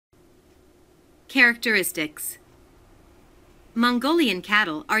Characteristics. Mongolian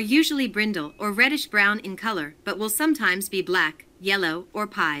cattle are usually brindle or reddish-brown in color but will sometimes be black, yellow, or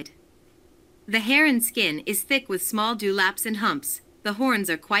pied. The hair and skin is thick with small dewlaps and humps. The horns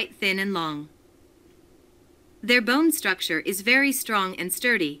are quite thin and long. Their bone structure is very strong and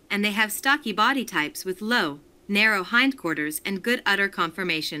sturdy, and they have stocky body types with low, narrow hindquarters and good udder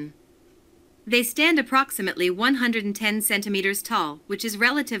conformation. They stand approximately 110 centimeters tall, which is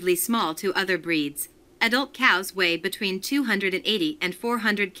relatively small to other breeds. Adult cows weigh between 280 and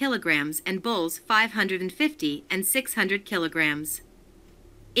 400 kilograms and bulls 550 and 600 kilograms.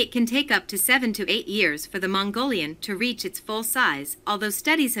 It can take up to 7 to 8 years for the Mongolian to reach its full size, although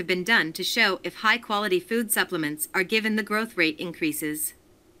studies have been done to show if high-quality food supplements are given, the growth rate increases.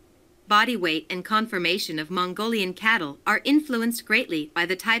 Body weight and conformation of Mongolian cattle are influenced greatly by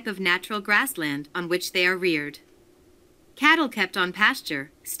the type of natural grassland on which they are reared. Cattle kept on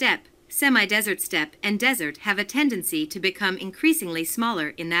pasture, steppe, semi-desert steppe, and desert have a tendency to become increasingly smaller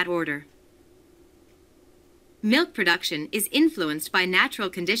in that order. Milk production is influenced by natural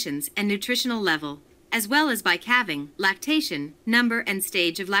conditions and nutritional level, as well as by calving, lactation, number and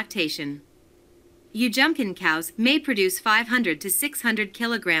stage of lactation. Ujumkin cows may produce 500 to 600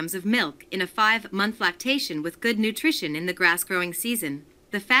 kilograms of milk in a 5-month lactation with good nutrition in the grass-growing season,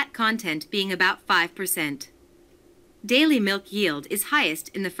 the fat content being about 5%. Daily milk yield is highest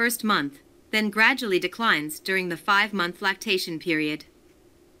in the first month, then gradually declines during the 5-month lactation period.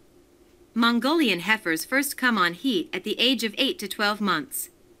 Mongolian heifers first come on heat at the age of 8 to 12 months,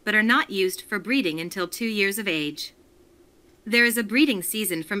 but are not used for breeding until 2 years of age. There is a breeding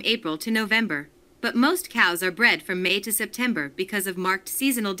season from April to November, but most cows are bred from May to September because of marked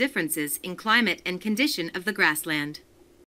seasonal differences in climate and condition of the grassland.